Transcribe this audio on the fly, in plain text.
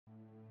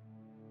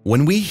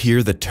When we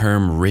hear the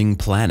term ring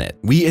planet,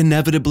 we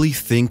inevitably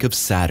think of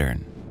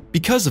Saturn.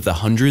 Because of the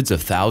hundreds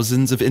of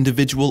thousands of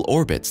individual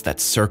orbits that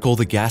circle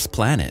the gas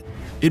planet,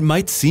 it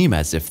might seem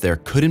as if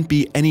there couldn't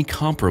be any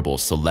comparable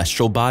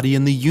celestial body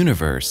in the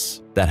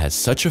universe that has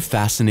such a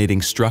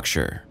fascinating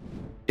structure.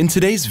 In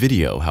today's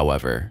video,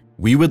 however,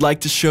 we would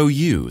like to show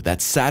you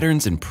that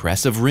Saturn's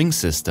impressive ring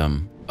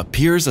system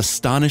appears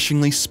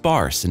astonishingly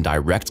sparse in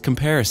direct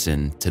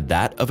comparison to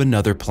that of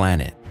another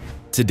planet.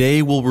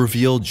 Today we'll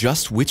reveal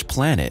just which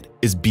planet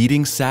is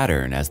beating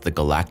Saturn as the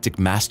galactic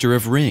master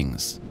of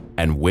rings,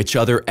 and which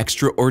other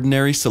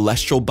extraordinary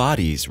celestial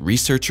bodies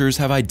researchers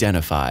have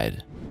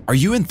identified. Are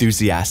you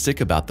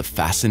enthusiastic about the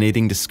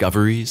fascinating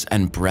discoveries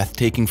and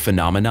breathtaking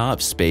phenomena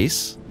of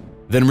space?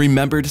 Then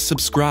remember to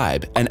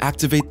subscribe and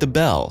activate the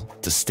bell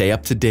to stay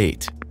up to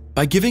date.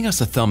 By giving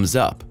us a thumbs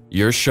up,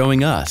 you're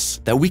showing us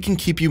that we can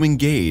keep you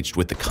engaged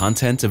with the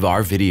content of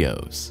our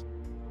videos.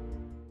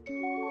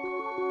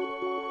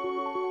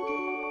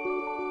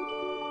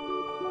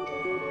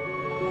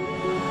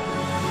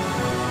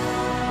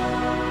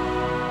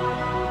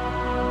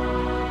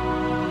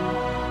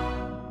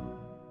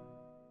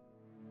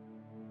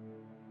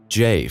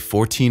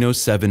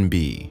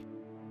 J1407b.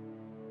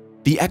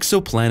 The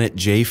exoplanet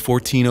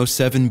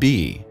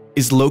J1407b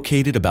is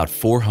located about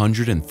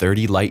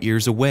 430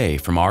 light-years away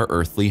from our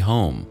earthly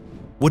home.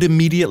 What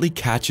immediately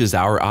catches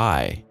our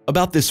eye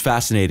about this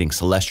fascinating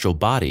celestial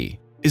body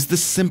is the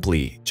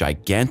simply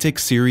gigantic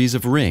series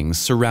of rings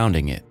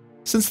surrounding it.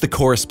 Since the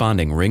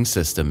corresponding ring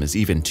system is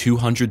even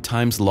 200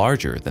 times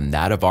larger than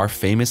that of our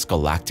famous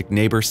galactic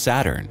neighbor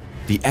Saturn,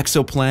 the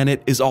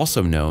exoplanet is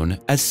also known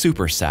as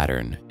Super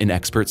Saturn in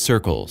expert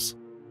circles.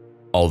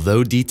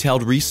 Although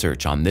detailed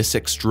research on this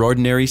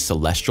extraordinary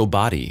celestial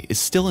body is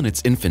still in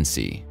its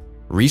infancy,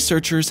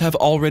 researchers have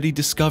already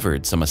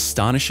discovered some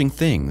astonishing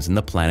things in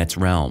the planet's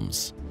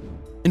realms.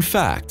 In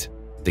fact,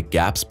 the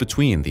gaps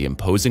between the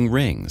imposing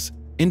rings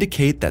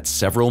indicate that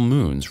several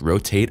moons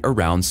rotate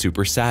around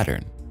Super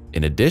Saturn.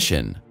 In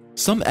addition,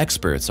 some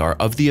experts are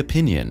of the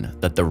opinion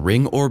that the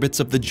ring orbits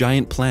of the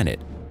giant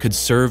planet could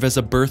serve as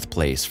a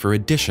birthplace for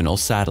additional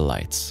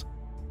satellites.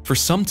 For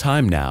some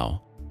time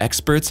now,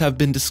 experts have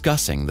been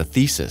discussing the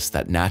thesis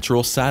that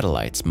natural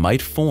satellites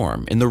might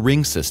form in the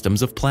ring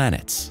systems of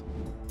planets.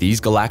 These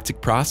galactic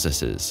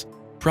processes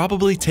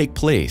probably take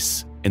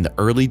place in the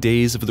early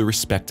days of the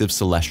respective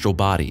celestial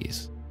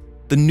bodies.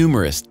 The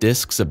numerous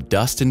disks of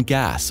dust and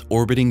gas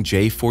orbiting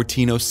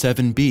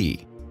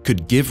J1407b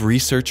could give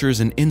researchers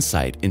an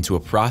insight into a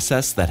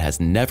process that has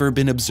never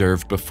been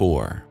observed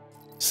before.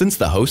 Since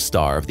the host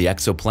star of the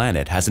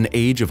exoplanet has an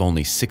age of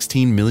only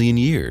 16 million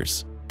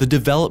years, the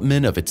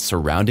development of its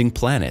surrounding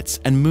planets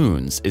and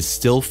moons is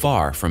still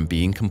far from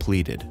being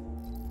completed.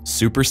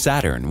 Super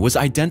Saturn was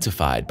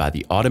identified by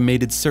the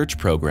automated search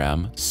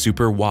program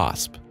Super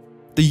WASP.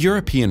 The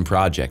European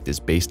project is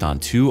based on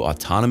two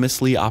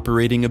autonomously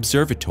operating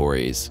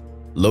observatories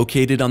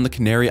located on the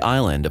Canary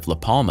Island of La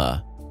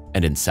Palma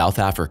and in South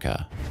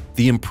Africa.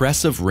 The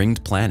impressive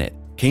ringed planet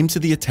came to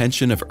the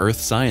attention of Earth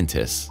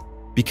scientists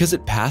because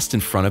it passed in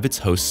front of its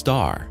host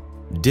star,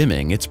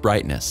 dimming its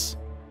brightness.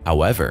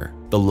 However,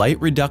 the light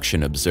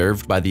reduction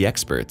observed by the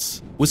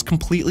experts was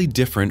completely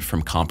different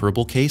from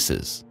comparable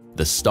cases.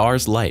 The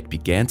star's light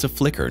began to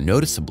flicker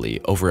noticeably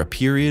over a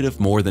period of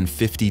more than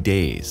 50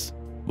 days.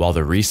 While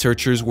the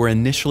researchers were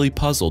initially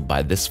puzzled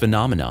by this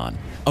phenomenon,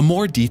 a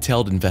more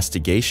detailed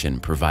investigation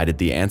provided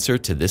the answer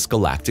to this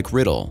galactic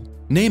riddle.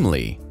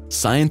 Namely,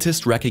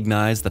 scientists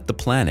recognized that the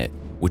planet,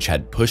 which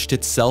had pushed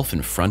itself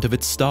in front of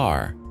its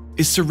star,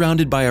 is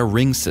surrounded by a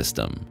ring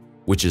system,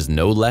 which is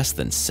no less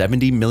than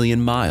 70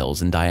 million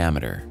miles in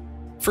diameter.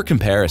 For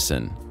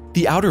comparison,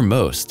 the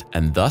outermost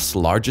and thus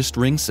largest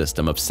ring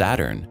system of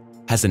Saturn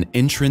has an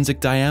intrinsic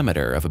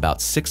diameter of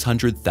about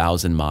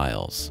 600,000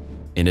 miles.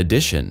 In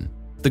addition,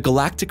 the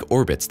galactic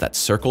orbits that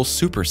circle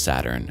Super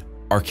Saturn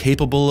are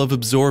capable of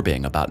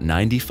absorbing about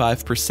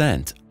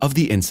 95% of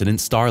the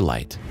incident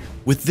starlight.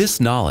 With this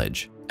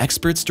knowledge,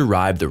 experts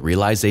derive the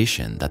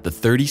realization that the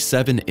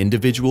 37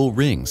 individual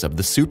rings of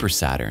the Super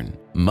Saturn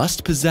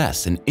must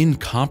possess an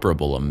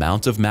incomparable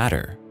amount of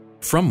matter,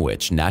 from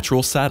which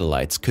natural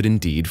satellites could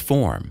indeed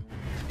form.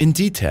 In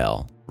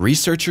detail,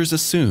 researchers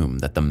assume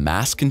that the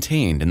mass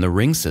contained in the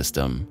ring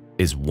system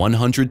is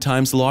 100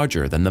 times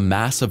larger than the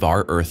mass of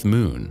our Earth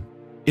moon.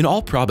 In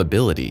all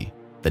probability,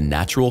 the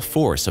natural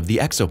force of the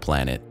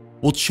exoplanet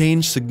will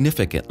change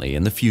significantly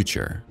in the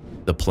future.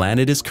 The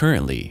planet is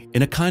currently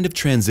in a kind of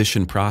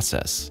transition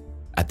process,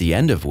 at the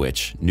end of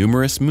which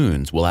numerous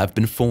moons will have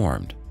been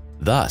formed.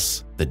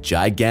 Thus, the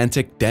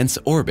gigantic, dense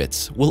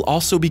orbits will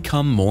also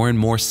become more and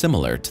more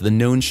similar to the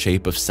known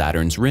shape of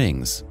Saturn's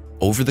rings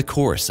over the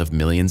course of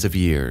millions of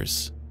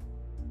years.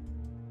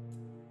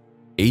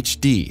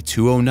 HD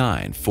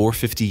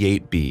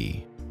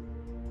 209458b.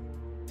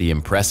 The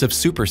impressive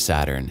Super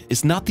Saturn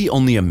is not the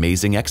only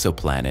amazing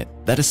exoplanet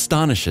that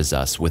astonishes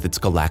us with its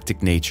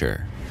galactic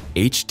nature.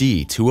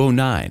 HD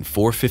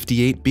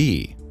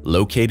 209458b,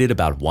 located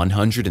about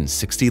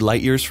 160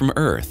 light-years from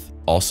Earth,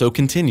 also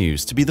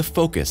continues to be the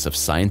focus of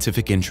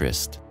scientific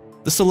interest.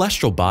 The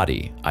celestial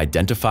body,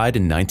 identified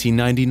in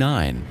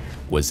 1999,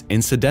 was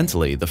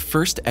incidentally the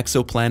first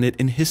exoplanet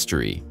in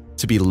history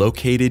to be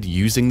located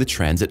using the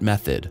transit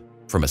method.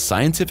 From a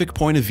scientific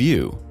point of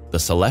view, the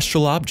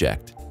celestial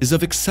object is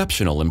of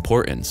exceptional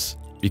importance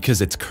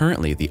because it's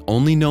currently the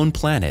only known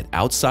planet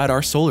outside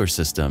our solar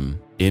system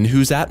in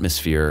whose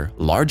atmosphere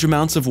large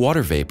amounts of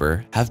water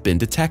vapor have been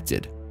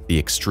detected. The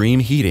extreme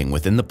heating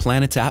within the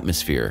planet's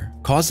atmosphere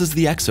causes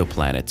the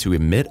exoplanet to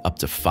emit up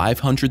to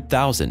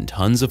 500,000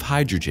 tons of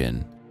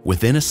hydrogen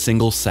within a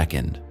single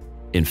second.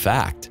 In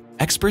fact,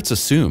 experts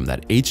assume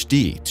that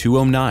HD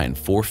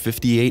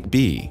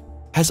 209458b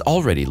has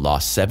already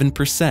lost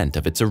 7%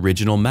 of its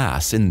original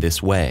mass in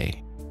this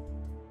way.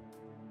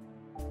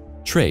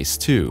 Trace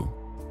 2.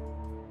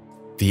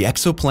 The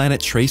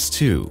exoplanet Trace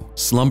 2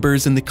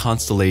 slumbers in the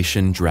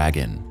constellation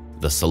Dragon.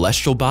 The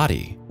celestial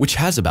body, which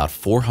has about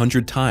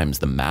 400 times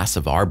the mass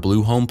of our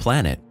blue home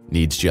planet,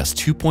 needs just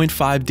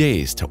 2.5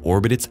 days to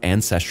orbit its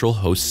ancestral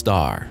host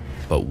star.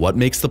 But what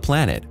makes the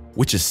planet,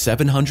 which is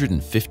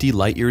 750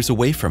 light-years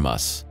away from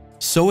us,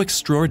 so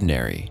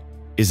extraordinary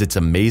is its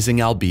amazing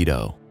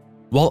albedo.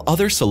 While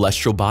other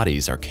celestial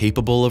bodies are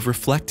capable of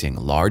reflecting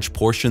large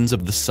portions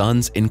of the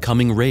sun's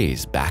incoming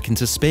rays back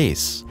into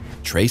space,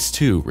 Trace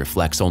 2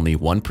 reflects only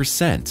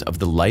 1% of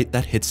the light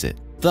that hits it.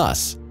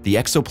 Thus, the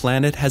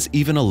exoplanet has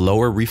even a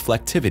lower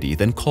reflectivity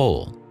than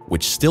coal,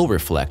 which still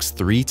reflects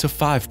 3 to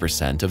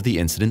 5% of the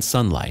incident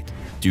sunlight.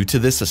 Due to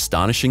this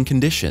astonishing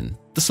condition,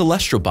 the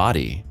celestial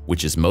body,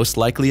 which is most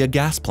likely a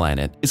gas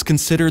planet, is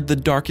considered the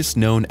darkest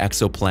known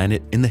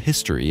exoplanet in the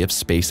history of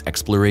space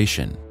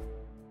exploration.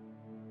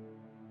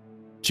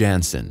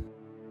 Janssen.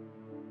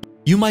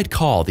 You might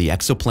call the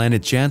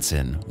exoplanet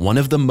Janssen one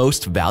of the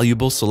most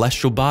valuable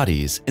celestial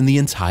bodies in the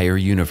entire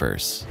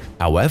universe.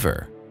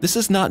 However, this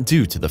is not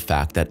due to the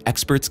fact that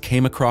experts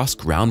came across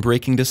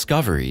groundbreaking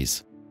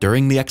discoveries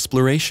during the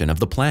exploration of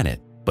the planet,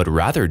 but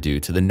rather due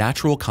to the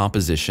natural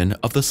composition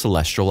of the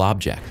celestial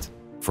object.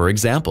 For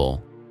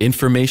example,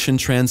 information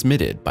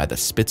transmitted by the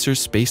Spitzer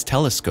Space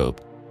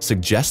Telescope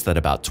suggests that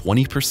about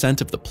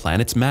 20% of the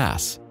planet's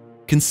mass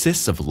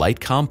consists of light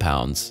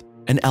compounds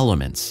and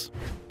elements.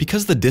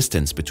 Because the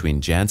distance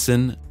between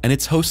Janssen and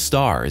its host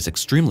star is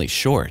extremely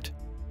short,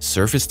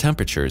 surface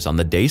temperatures on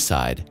the day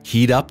side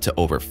heat up to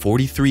over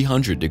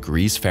 4,300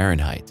 degrees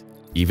Fahrenheit.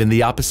 Even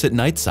the opposite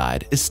night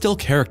side is still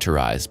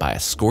characterized by a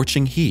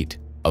scorching heat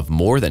of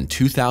more than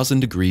 2,000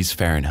 degrees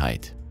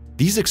Fahrenheit.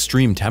 These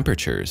extreme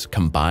temperatures,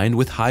 combined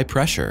with high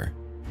pressure,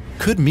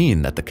 could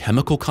mean that the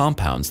chemical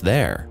compounds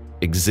there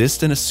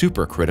exist in a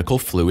supercritical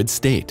fluid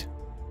state.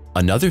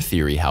 Another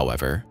theory,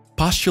 however,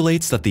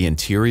 postulates that the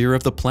interior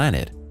of the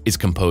planet is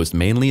composed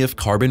mainly of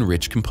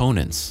carbon-rich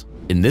components.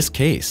 In this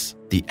case,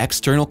 the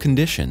external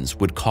conditions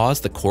would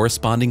cause the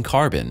corresponding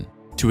carbon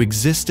to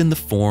exist in the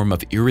form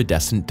of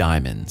iridescent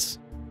diamonds.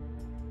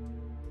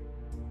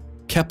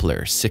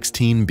 Kepler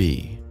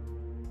 16b.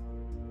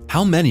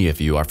 How many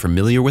of you are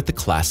familiar with the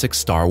classic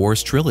Star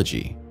Wars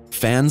trilogy?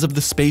 Fans of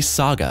the space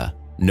saga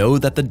know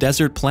that the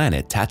desert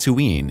planet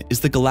Tatooine is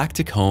the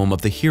galactic home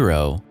of the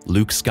hero,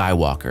 Luke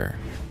Skywalker.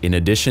 In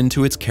addition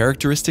to its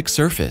characteristic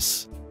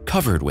surface,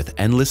 covered with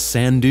endless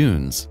sand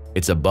dunes,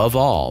 it's above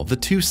all the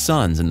two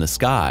suns in the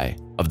sky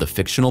of the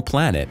fictional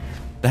planet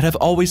that have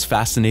always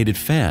fascinated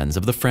fans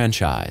of the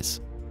franchise.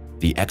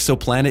 The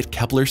exoplanet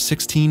Kepler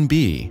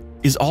 16b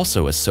is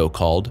also a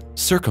so-called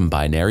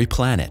circumbinary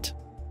planet.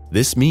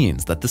 This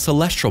means that the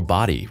celestial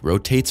body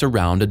rotates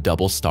around a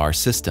double star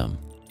system.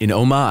 In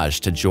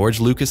homage to George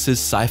Lucas's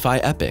sci-fi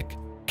epic,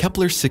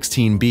 Kepler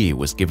 16b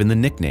was given the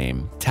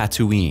nickname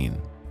Tatooine.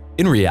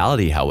 In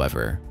reality,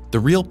 however, the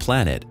real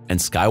planet and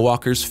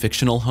Skywalker's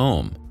fictional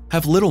home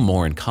have little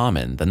more in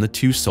common than the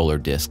two solar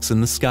disks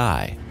in the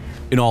sky.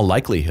 In all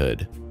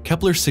likelihood,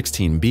 Kepler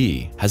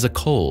 16b has a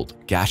cold,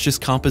 gaseous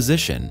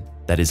composition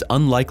that is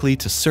unlikely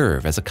to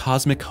serve as a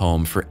cosmic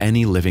home for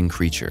any living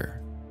creature.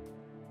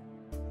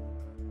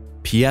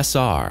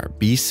 PSR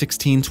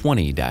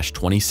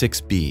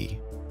B1620-26b.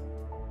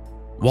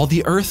 While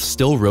the Earth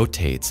still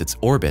rotates its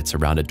orbits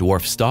around a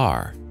dwarf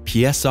star,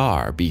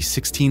 PSR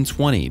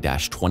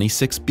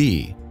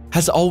B1620-26b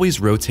has always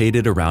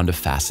rotated around a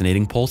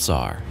fascinating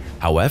pulsar.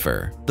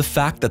 However, the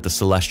fact that the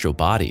celestial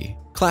body,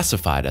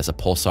 classified as a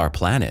pulsar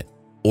planet,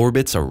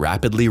 orbits a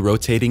rapidly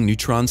rotating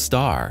neutron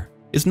star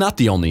is not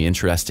the only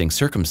interesting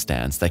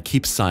circumstance that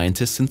keeps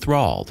scientists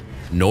enthralled,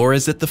 nor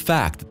is it the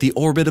fact that the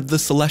orbit of the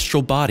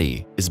celestial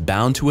body is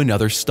bound to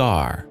another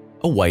star,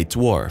 a white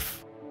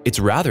dwarf. It's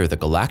rather the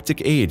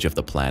galactic age of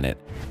the planet,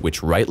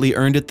 which rightly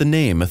earned it the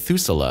name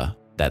Methuselah,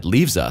 that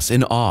leaves us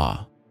in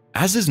awe.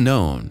 As is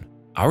known,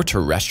 our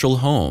terrestrial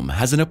home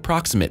has an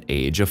approximate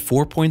age of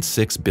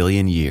 4.6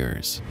 billion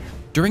years.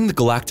 During the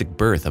galactic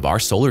birth of our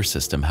solar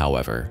system,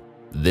 however,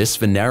 this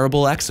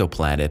venerable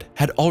exoplanet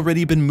had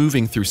already been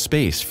moving through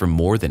space for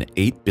more than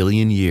 8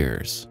 billion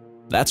years.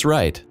 That's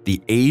right,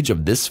 the age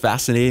of this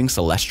fascinating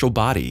celestial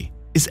body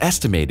is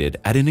estimated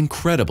at an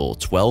incredible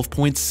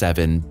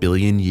 12.7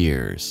 billion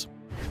years.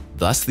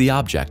 Thus, the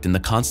object in the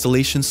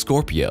constellation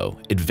Scorpio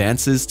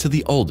advances to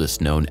the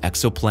oldest known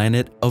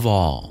exoplanet of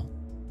all.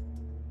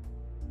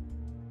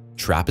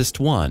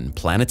 TRAPPIST-1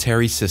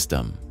 planetary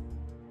system.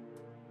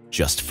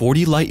 Just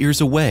 40 light-years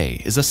away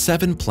is a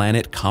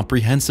 7-planet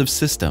comprehensive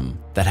system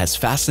that has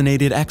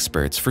fascinated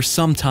experts for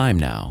some time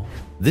now.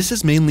 This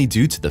is mainly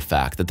due to the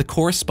fact that the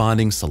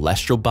corresponding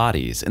celestial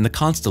bodies in the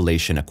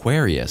constellation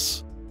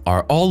Aquarius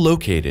are all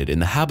located in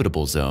the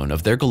habitable zone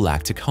of their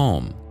galactic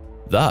home.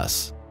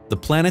 Thus, the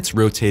planets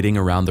rotating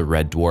around the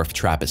red dwarf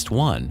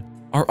TRAPPIST-1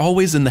 are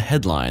always in the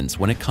headlines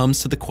when it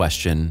comes to the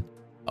question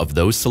of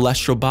those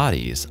celestial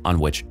bodies on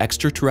which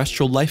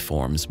extraterrestrial life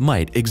forms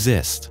might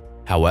exist.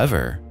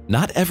 However,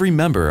 not every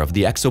member of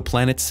the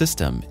exoplanet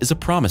system is a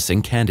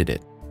promising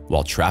candidate.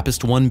 While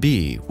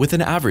TRAPPIST-1b, with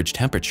an average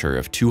temperature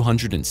of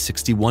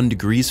 261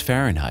 degrees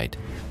Fahrenheit,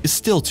 is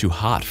still too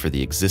hot for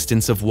the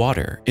existence of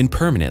water in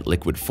permanent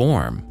liquid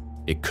form,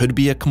 it could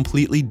be a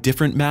completely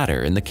different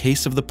matter in the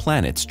case of the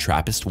planets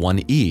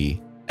TRAPPIST-1e,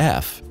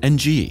 F, and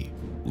G.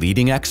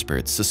 Leading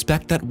experts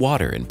suspect that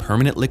water in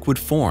permanent liquid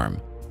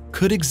form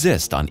could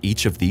exist on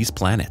each of these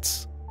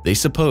planets. They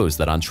suppose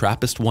that on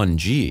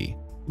TRAPPIST-1g,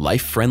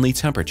 life-friendly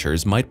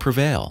temperatures might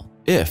prevail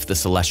if the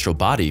celestial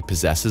body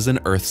possesses an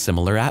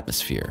Earth-similar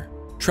atmosphere.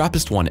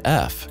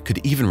 TRAPPIST-1f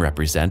could even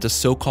represent a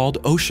so-called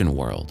ocean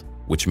world,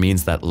 which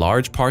means that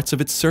large parts of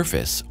its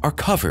surface are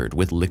covered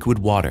with liquid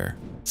water.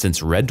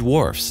 Since red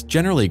dwarfs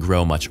generally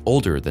grow much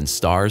older than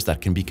stars that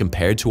can be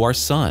compared to our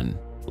Sun,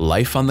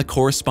 life on the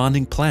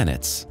corresponding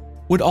planets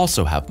would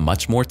also have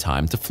much more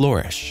time to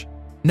flourish.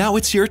 Now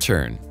it's your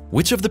turn.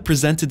 Which of the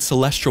presented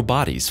celestial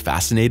bodies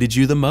fascinated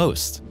you the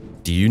most?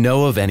 Do you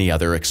know of any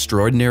other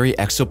extraordinary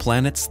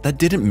exoplanets that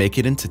didn't make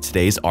it into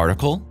today's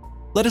article?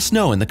 Let us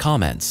know in the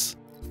comments.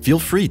 Feel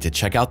free to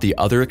check out the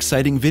other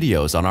exciting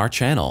videos on our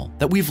channel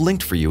that we've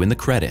linked for you in the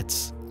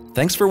credits.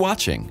 Thanks for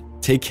watching,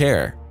 take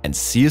care, and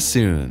see you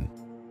soon.